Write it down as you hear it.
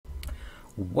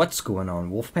What's going on,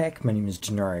 Wolfpack? My name is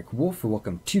Generic Wolf, and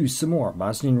welcome to some more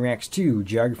Bosnian Reacts 2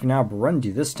 Geography Now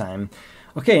Burundi this time.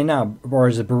 Okay, now, or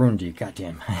is it Burundi?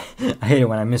 Goddamn, I hate it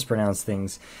when I mispronounce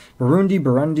things.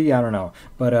 Burundi, I don't know.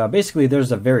 But basically,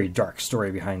 there's a very dark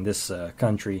story behind this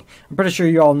country. I'm pretty sure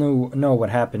you all know what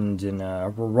happened in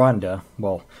Rwanda.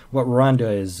 Well, what Rwanda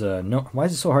is, why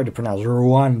is it so hard to pronounce?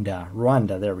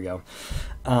 Rwanda, there we go.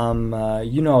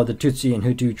 You know, the Tutsi and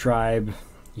Hutu tribe.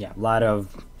 Yeah, a lot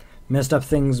of messed up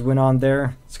things went on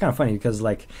there. It's kind of funny because,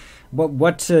 like,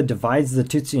 what divides the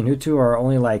Tutsi and Hutu are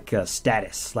only like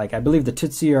status. Like, I believe the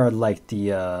Tutsi are like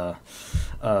the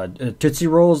Tootsie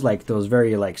Rolls, like those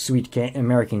very like sweet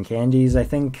American candies, I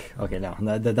think. Okay, no,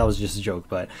 that was just a joke.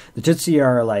 But the Tutsi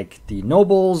are like the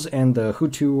nobles, and the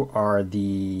Hutu are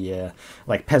the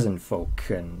like peasant folk,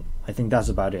 and I think that's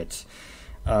about it.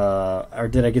 Or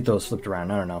did I get those flipped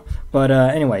around? I don't know. But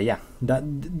anyway, yeah,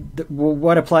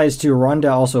 what applies to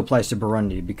Rwanda also applies to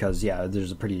Burundi, because yeah,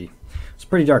 there's pretty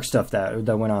dark stuff that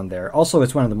went on there. Also,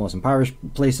 it's one of the most impoverished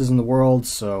places in the world,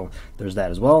 so there's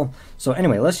that as well. So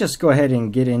anyway, let's just go ahead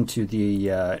and get into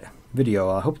the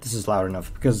video. I hope this is loud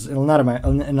enough, because in a lot of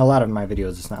my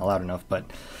videos it's not loud enough, but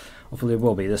hopefully it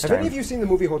will be this time. Have any of you seen the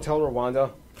movie Hotel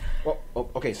Rwanda? Well,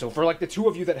 okay, so for like the two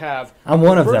of you that have, I'm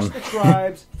one of them. Reverse the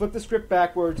tribes, flip the script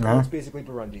backwards, and it's basically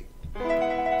Burundi.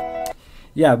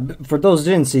 Yeah, for those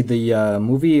who didn't see the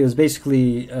movie, it was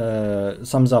basically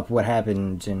sums up what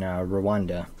happened in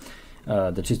Rwanda.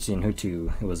 The Tutsi and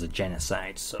Hutu, it was a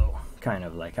genocide, so kind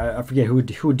of like, I forget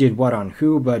who did what on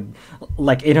who, but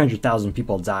like 800,000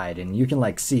 people died, and you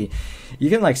can see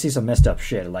some messed up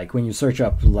shit. Like when you search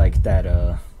up like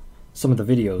that some of the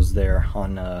videos there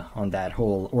on that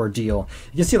whole ordeal,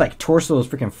 you can see like torsos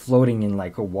freaking floating in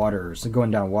like water, so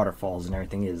going down waterfalls, and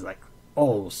everything is like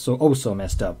so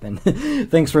messed up. And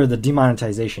thanks for the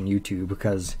demonetization, YouTube,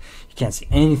 because you can't see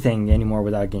anything anymore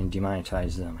without getting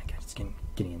demonetized. Oh my god, it's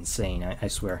getting insane, I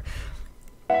swear.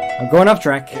 I'm going off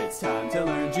track. It's time to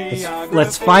learn geography.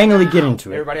 Let's finally get into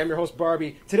it. Hey everybody, I'm your host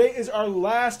Barbie. Today is our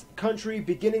last country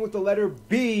beginning with the letter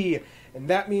B, and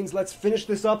that means let's finish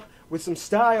this up with some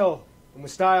style. And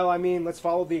with style, I mean let's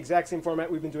follow the exact same format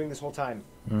we've been doing this whole time.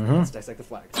 Let's dissect the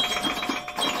flag.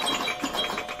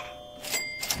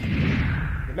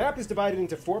 The map is divided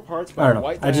into 4 parts by I don't know.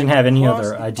 white. I didn't have any across.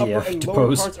 other idea The upper and to lower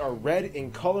pose. parts are red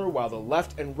in color, while the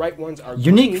left and right ones are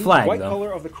Unique green. flag, The white though.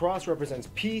 color of the cross represents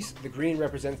peace, the green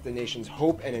represents the nation's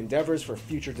hope and endeavors for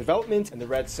future development, and the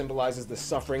red symbolizes the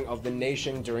suffering of the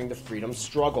nation during the freedom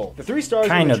struggle. The 3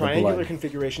 stars in the triangular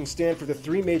configuration stand for the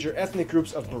 3 major ethnic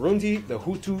groups of Burundi: the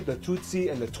Hutu, the Tutsi,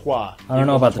 and the Twa. I don't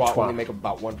know about the Twa. Only make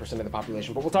about 1% of the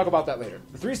population, but we'll talk about that later.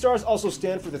 The 3 stars also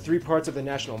stand for the 3 parts of the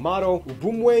national motto: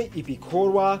 Ubumwe,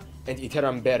 Ipikorwa, and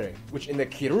Iterambere, which in the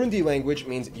Kirundi language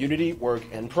means unity, work,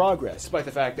 and progress. Despite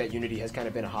the fact that unity has kind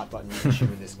of been a hot button issue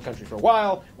in this country for a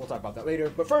while. We'll talk about that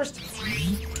later. But first...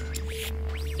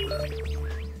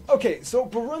 Okay, so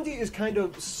Burundi is kind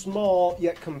of small,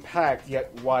 yet compact,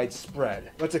 yet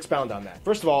widespread. Let's expound on that.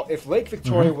 First of all, if Lake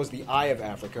Victoria was the eye of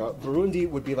Africa, Burundi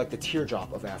would be like the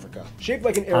teardrop of Africa. Shaped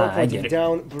like an arrow pointing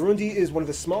down, Burundi is one of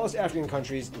the smallest African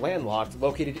countries, landlocked,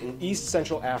 located in East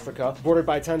Central Africa, bordered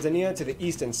by Tanzania to the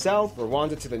east and south,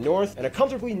 Rwanda to the north, and a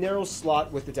comfortably narrow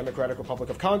slot with the Democratic Republic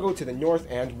of Congo to the north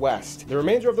and west. The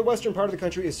remainder of the western part of the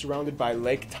country is surrounded by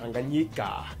Lake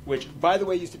Tanganyika, which, by the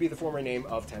way, used to be the former name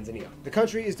of Tanzania. The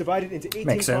country is divided into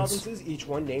 18 provinces, each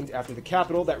one named after the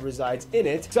capital that resides in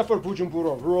it, except for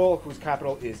Bujumbura Rural, whose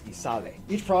capital is Isale.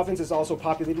 Each province is also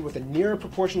populated with a near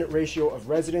proportionate ratio of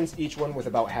residents, each one with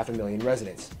about 500,000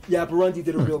 residents. Yeah, Burundi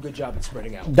did a real good job at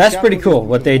spreading out. That's pretty cool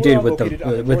what they did with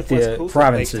the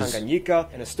provinces. Lake Tanganyika,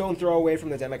 and a stone throw away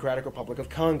from the Democratic Republic of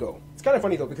Congo. It's kind of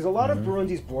funny though, because a lot of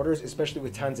Burundi's borders, especially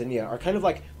with Tanzania, are kind of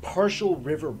like partial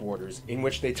river borders, in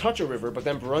which they touch a river, but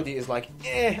then Burundi is like,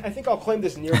 I think I'll claim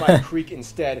this nearby creek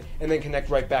instead, and then connect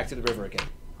right back to the river again.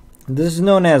 This is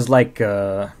known as like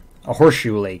a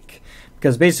horseshoe lake,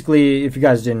 because basically, if you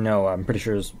guys didn't know, I'm pretty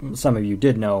sure some of you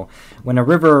did know, when a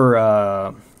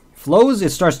river flows,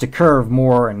 it starts to curve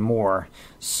more and more.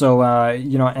 So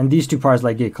you know, and these 2 parts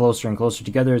like get closer and closer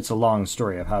together. It's a long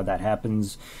story of how that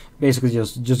happens. Basically,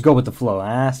 just go with the flow.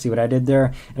 See what I did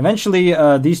there? Eventually,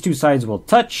 these 2 sides will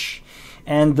touch,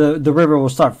 and the river will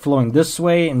start flowing this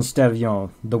way instead of, you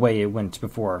know, the way it went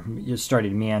before. It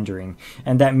started meandering.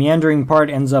 And that meandering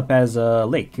part ends up as a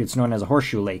lake. It's known as a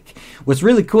horseshoe lake. What's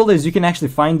really cool is you can actually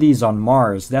find these on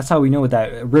Mars. That's how we know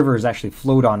that rivers actually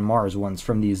flowed on Mars once,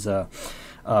 from these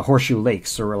horseshoe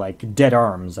lakes, or like dead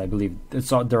arms, I believe.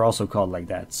 They're also called like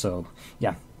that. So,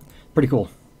 yeah, pretty cool.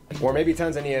 Or maybe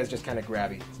Tanzania is just kind of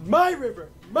grabby. It's my river!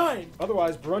 mine.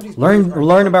 Otherwise, Burundi's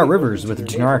Learn about rivers with their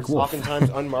Generic neighbors, Wolf. oftentimes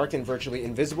unmarked and virtually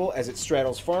invisible, as it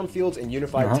straddles farm fields and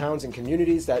unified towns and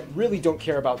communities that really don't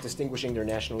care about distinguishing their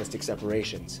nationalistic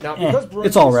separations. Now, because Burundi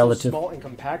it's all is relative. so small and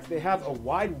compact, they have a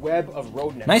wide web of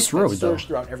road networks Nice road, that though. surge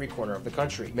throughout every corner of the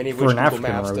country. Many of For which an Google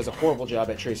African Maps road. does a horrible job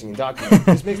at tracing and documenting.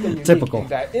 This makes them unique Typical. in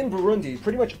that in Burundi,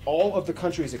 pretty much all of the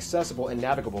country is accessible and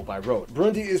navigable by road.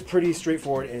 Burundi is pretty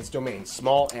straightforward in its domain,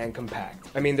 small and compact.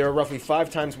 I mean, there are roughly 5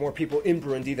 times more people in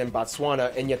Burundi than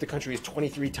Botswana, and yet the country is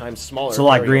 23 times smaller. It's a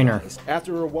lot area-wise. greener.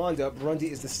 After Rwanda,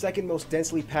 Burundi is the second most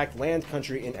densely packed land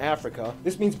country in Africa.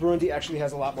 This means Burundi actually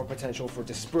has a lot more potential for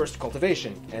dispersed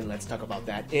cultivation. And let's talk about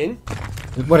that in...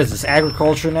 What is this,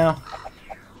 agriculture now?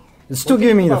 It's still Well,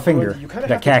 giving me thinking the about finger, Burundi, you kind of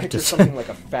that have to picture cactus. something like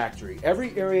a factory.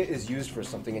 Every area is used for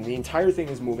something, and the entire thing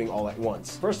is moving all at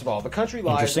once. First of all, the country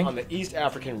lies Interesting. on the East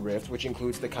African Rift, which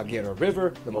includes the Kagera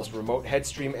River, the most remote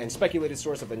headstream and speculated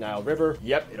source of the Nile River.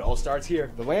 Yep, it all starts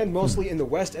here. The land mostly in the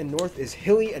west and north is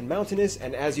hilly and mountainous,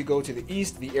 and as you go to the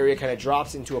east, the area kind of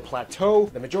drops into a plateau.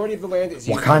 The majority of the land is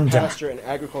used for Wakanda. pasture and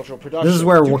agricultural production. This is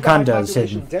where Due to the high Wakanda is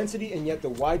population hidden. density and yet the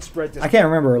widespread I can't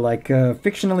remember, like,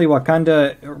 fictionally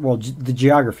Wakanda, well, the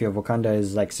geography of Wakanda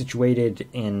is, like, situated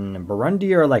in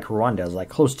Burundi or, like, Rwanda, is, like,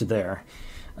 close to there.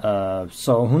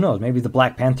 So, who knows, maybe the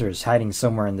Black Panther is hiding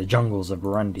somewhere in the jungles of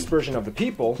Burundi. dispersion of the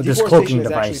people, With this deforestation cloaking has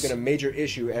device. actually been a major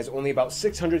issue as only about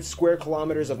 600 square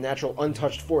kilometers of natural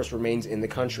untouched forest remains in the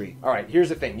country. Alright, here's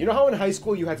the thing. You know how in high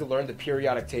school you had to learn the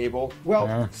periodic table?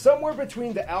 Well, somewhere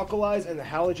between the alkalis and the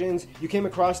halogens, you came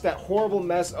across that horrible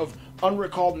mess of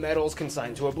unrecalled metals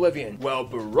consigned to oblivion. Well,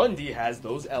 Burundi has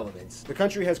those elements. The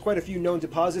country has quite a few known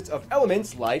deposits of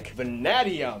elements like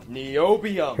vanadium,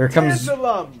 niobium, Here comes-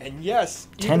 tantalum, and yes,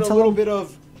 even a Tantalum? little bit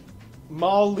of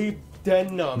molybdenum.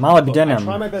 Molybdenum. I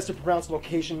try my best to pronounce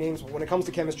location names, but when it comes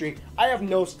to chemistry, I have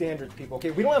no standards, people. Okay,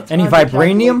 we don't have time Any to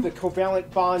calculate vibranium? the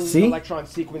covalent bond See? electron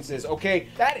sequences. Okay,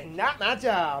 that is not my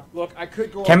job. Look, I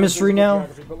could go on Chemistry with now?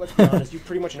 geography, but let's be honest, you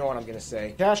pretty much know what I'm going to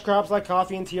say. Cash crops like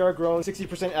coffee and tea are grown.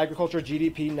 60% agriculture,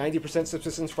 GDP, 90%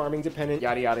 subsistence farming dependent.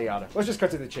 Yada yada yada. Let's just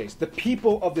cut to the chase. The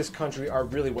people of this country are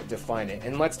really what define it,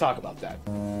 and let's talk about that.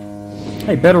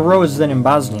 Hey, better roads than in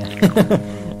Bosnia,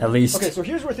 at least. Okay, so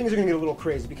here's where things are going to get a little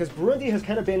crazy, because Burundi has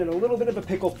kind of been in a little bit of a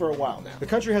pickle for a while now. The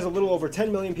country has a little over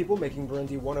 10 million people, making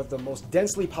Burundi one of the most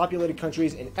densely populated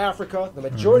countries in Africa. The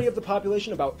majority of the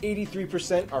population, about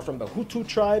 83%, are from the Hutu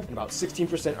tribe, and about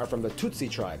 16% are from the Tutsi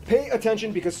tribe. Pay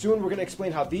attention, because soon we're going to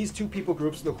explain how these two people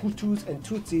groups, the Hutus and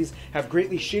Tutsis, have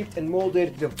greatly shaped and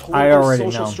molded the political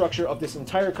social structure of this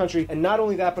entire country, and not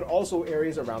only that, but also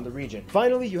areas around the region.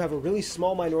 Finally, you have a really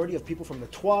small minority of people from the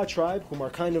Twa tribe, whom are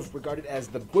kind of regarded as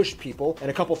the bush people,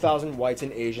 and a couple thousand whites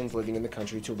and Asians living in the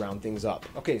country to round things up.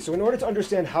 Okay, so in order to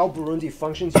understand how Burundi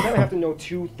functions, you kind of have to know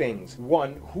two things.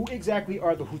 One, who exactly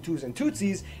are the Hutus and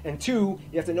Tutsis, and two,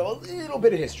 you have to know a little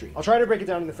bit of history. I'll try to break it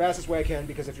down in the fastest way I can,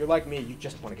 because if you're like me, you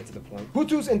just want to get to the point.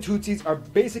 Hutus and Tutsis are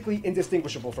basically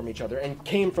indistinguishable from each other and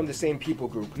came from the same people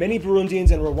group. Many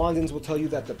Burundians and Rwandans will tell you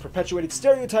that the perpetuated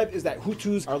stereotype is that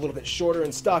Hutus are a little bit shorter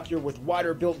and stockier with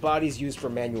wider built bodies used for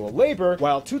manual labor,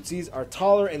 while Tutsis are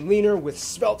taller and leaner with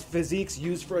svelte physiques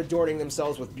used for adorning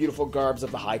themselves with beautiful garbs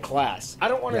of the high class. I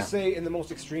don't want to say in the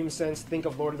most extreme sense, think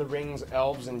of Lord of the Rings,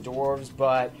 elves and dwarves,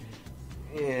 but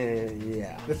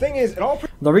yeah. The thing is, it all...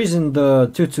 The reason the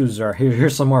Tutsis are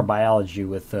here's some more biology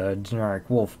with Generic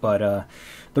Wolf, but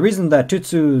the reason that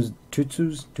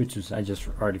Tutsis, I just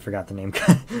already forgot the name.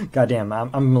 Goddamn,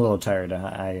 I'm a little tired.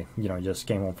 I just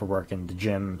came home from work in the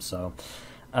gym, so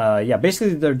yeah,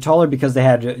 basically they're taller because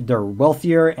they're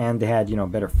wealthier and they had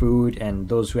better food, and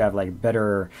those who have like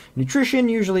better nutrition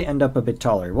usually end up a bit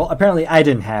taller. Well, apparently I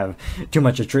didn't have too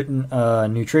much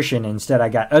nutrition. Instead, I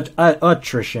got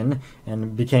attrition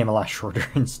and became a lot shorter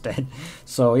instead.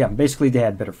 So yeah, basically they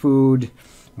had better food,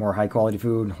 more high quality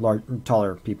food,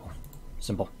 taller people.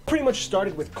 Simple. Pretty much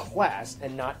started with class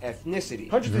and not ethnicity.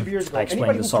 Hundreds of years ago, I explained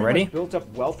anybody this who pretty already. much built up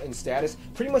wealth and status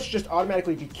pretty much just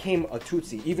automatically became a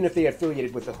Tutsi, even if they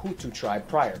affiliated with the Hutu tribe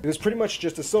prior. It was pretty much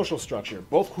just a social structure.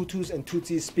 Both Hutus and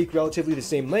Tutsis speak relatively the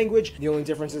same language. The only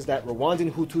difference is that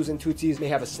Rwandan Hutus and Tutsis may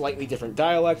have a slightly different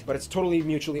dialect, but it's totally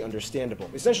mutually understandable.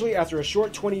 Essentially, after a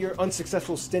short 20-year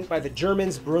unsuccessful stint by the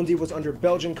Germans, Burundi was under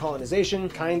Belgian colonization.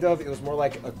 Kind of. It was more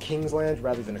like a king's land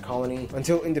rather than a colony,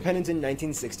 until independence in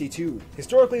 1962.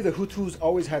 Historically, the Hutus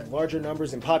always had larger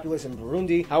numbers in populace in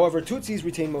Burundi. However, Tutsis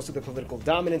retained most of the political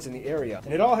dominance in the area.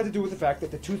 And it all had to do with the fact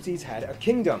that the Tutsis had a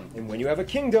kingdom. And when you have a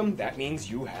kingdom, that means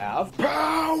you have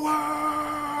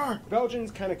power! war!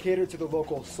 Belgians kind of catered to the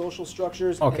local social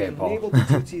structures Okay, and Paul. enabled the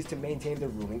Tutsis to maintain their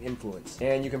ruling influence.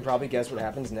 And you can probably guess what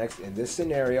happens next in this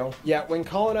scenario. Yeah, when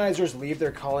colonizers leave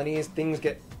their colonies, things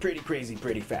get pretty crazy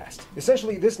pretty fast.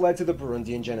 Essentially, this led to the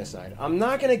Burundian genocide. I'm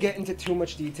not going to get into too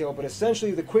much detail, but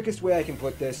essentially the quickest way I can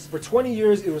put this, for 20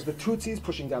 years it was the Tutsis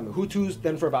pushing down the Hutus,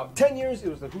 then for about 10 years it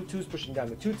was the Hutus pushing down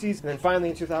the Tutsis, and then finally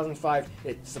in 2005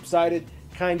 it subsided.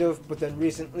 Kind of, but then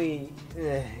recently,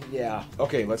 yeah.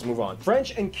 Okay, let's move on.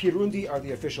 French and Kirundi are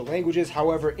the official languages.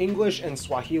 However, English and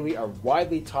Swahili are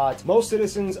widely taught. Most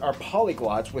citizens are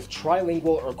polyglots with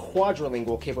trilingual or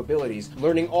quadrilingual capabilities,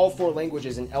 learning all 4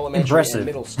 languages in elementary and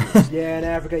middle schools. Yeah, in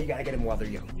Africa, you gotta get them while they're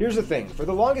young. Here's the thing. For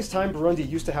the longest time, Burundi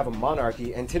used to have a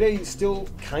monarchy, and today still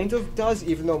kind of does,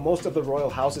 even though most of the royal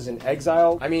house is in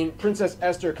exile. I mean, Princess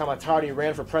Esther Kamatari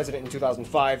ran for president in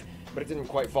 2005, but it didn't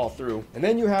quite fall through. And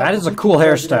then you have... That is a cool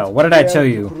hairstyle. What did I tell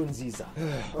you?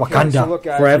 Wakanda, so look,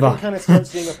 guys, forever. You can kind of start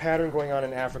seeing a pattern going on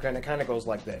in Africa, and it kind of goes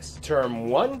like this. Term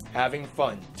 1, having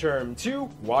fun. Term 2,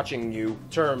 watching you.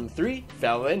 Term 3,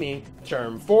 felony.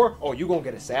 Term 4, oh, you gonna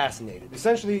get assassinated.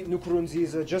 Essentially,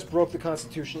 Nkurunziza just broke the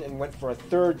constitution and went for a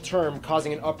 3rd term,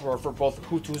 causing an uproar for both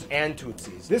Hutus and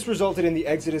Tutsis. This resulted in the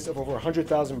exodus of over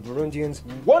 100,000 Burundians,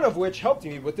 one of which helped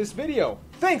me with this video.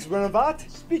 Thanks, Renavat.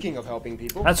 Speaking of helping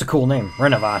people... That's a cool name,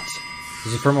 Renavat.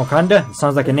 Is he from Wakanda? It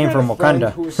sounds like a name from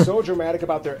Wakanda. Who was so dramatic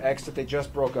about their ex that they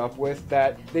just broke up with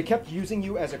that they kept using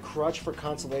you as a crutch for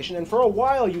consolation, and for a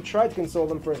while you tried to console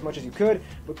them for as much as you could,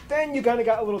 but then you kind of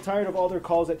got a little tired of all their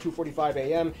calls at 2:45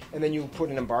 a.m. and then you put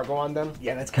an embargo on them.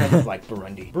 Yeah, that's kind of like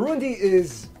Burundi. Burundi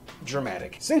is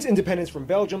dramatic. Since independence from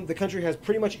Belgium, the country has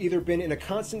pretty much either been in a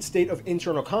constant state of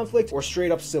internal conflict or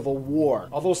straight up civil war.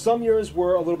 Although some years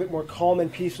were a little bit more calm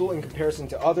and peaceful in comparison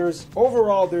to others,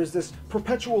 overall there's this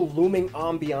perpetual looming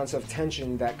ambiance of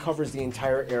tension that covers the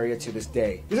entire area to this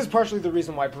day. This is partially the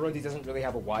reason why Burundi doesn't really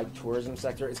have a wide tourism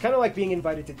sector. It's kind of like being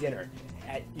invited to dinner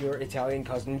at your Italian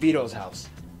cousin Vito's house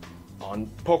on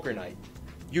poker night.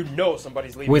 You know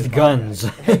somebody's leaving with guns.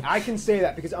 Hey, I can say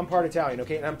that because I'm part Italian,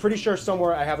 okay? And I'm pretty sure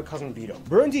somewhere I have a cousin Vito.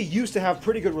 Burundi used to have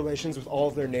pretty good relations with all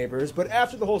of their neighbors, but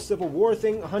after the whole civil war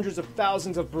thing, hundreds of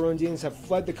thousands of Burundians have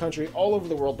fled the country all over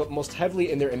the world, but most heavily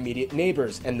in their immediate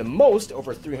neighbors, and the most,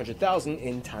 over 300,000,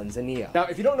 in Tanzania. Now,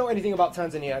 if you don't know anything about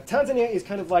Tanzania, Tanzania is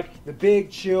kind of like the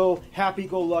big, chill,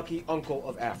 happy-go-lucky uncle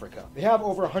of Africa. They have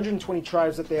over 120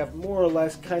 tribes that they have more or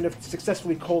less kind of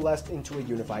successfully coalesced into a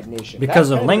unified nation.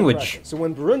 Because of language. So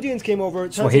when Burundians came over,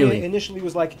 Tanzania Swahili initially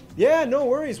was like, yeah, no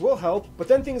worries, we'll help. But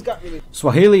then things got really...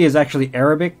 Swahili is actually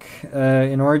Arabic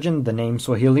in origin, the name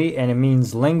Swahili, and it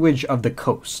means language of the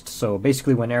coast. So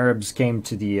basically when Arabs came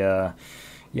to the...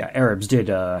 Arabs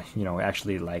did,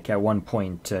 actually, like, at one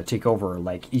point take over,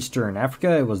 like, Eastern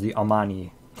Africa. It was the Omani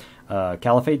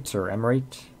Caliphate, or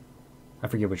Emirate. I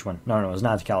forget which one. No, it was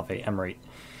not the Caliphate, Emirate.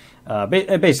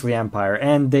 Basically empire,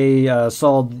 and they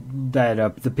saw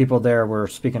that the people there were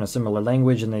speaking a similar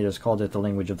language, and they just called it the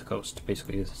language of the coast.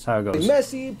 Basically, that's how it goes.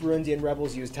 Messy, Burundian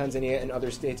rebels used Tanzania and other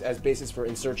states as bases for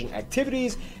insurgent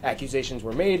activities, accusations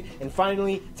were made, and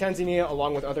finally, Tanzania,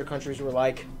 along with other countries, were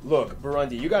like, look,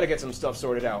 Burundi, you gotta get some stuff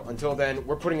sorted out. Until then,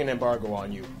 we're putting an embargo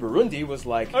on you. Burundi was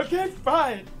like, okay,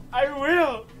 fine, I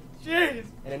will. Jeez.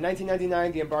 And in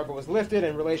 1999, the embargo was lifted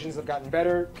and relations have gotten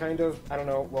better, kind of. I don't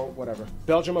know, well, whatever.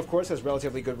 Belgium, of course, has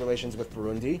relatively good relations with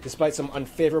Burundi, despite some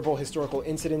unfavorable historical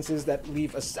incidences that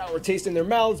leave a sour taste in their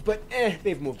mouths, but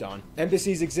they've moved on.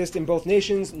 Embassies exist in both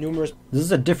nations, numerous... This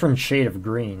is a different shade of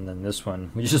green than this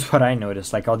one, which is what I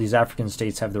noticed. Like, all these African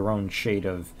states have their own shade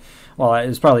of... Well,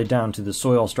 it's probably down to the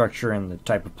soil structure and the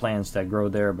type of plants that grow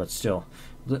there, but still...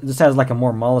 This has like a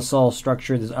more mollisol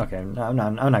structure. I'm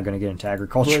not going to get into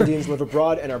agriculture. Burundians live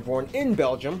abroad and are born in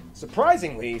Belgium.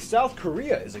 Surprisingly, South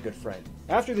Korea is a good friend.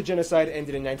 After the genocide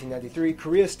ended in 1993,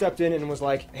 Korea stepped in and was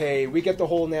like, hey, we get the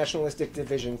whole nationalistic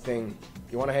division thing.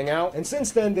 You want to hang out? And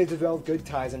since then, they've developed good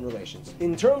ties and relations.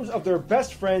 In terms of their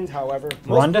best friend, however,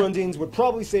 most Burundians would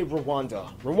probably say Rwanda.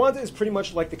 Rwanda is pretty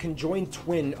much like the conjoined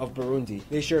twin of Burundi.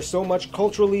 They share so much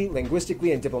culturally,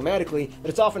 linguistically, and diplomatically that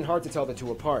it's often hard to tell the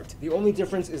two apart. The only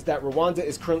difference is that Rwanda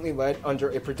is currently led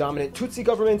under a predominant Tutsi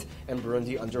government and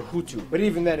Burundi under Hutu. But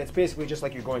even then, it's basically just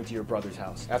like you're going to your brother's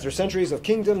house. After centuries of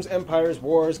kingdoms, empires,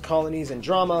 wars, colonies, and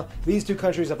drama, these two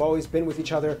countries have always been with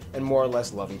each other and more or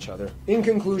less love each other. In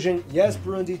conclusion, yes,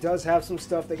 Burundi does have some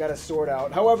stuff they gotta sort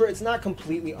out. However, it's not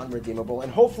completely unredeemable,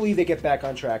 and hopefully they get back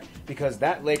on track because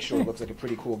that lakeshore looks like a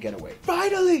pretty cool getaway.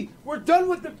 Finally! We're done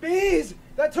with the bees!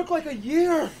 That took like a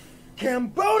year!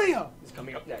 Cambodia is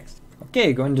coming up next.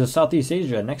 Okay, going to Southeast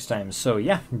Asia next time. So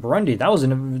yeah, Burundi, that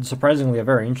was surprisingly a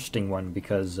very interesting one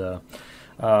because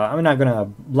I'm not going to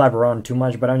blabber on too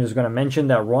much, but I'm just going to mention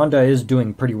that Rwanda is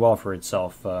doing pretty well for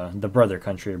itself. The brother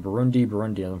country of Burundi.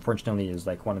 Burundi, unfortunately, is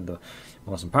like one of the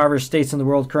most impoverished states in the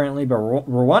world currently, but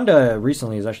Rwanda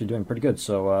recently is actually doing pretty good.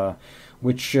 So,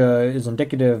 which is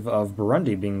indicative of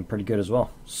Burundi being pretty good as well.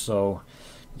 So,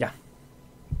 yeah.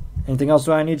 Anything else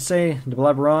do I need to say to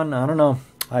blabber on? I don't know.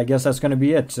 I guess that's going to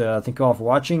be it. Thank you all for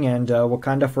watching, and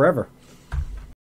Wakanda forever.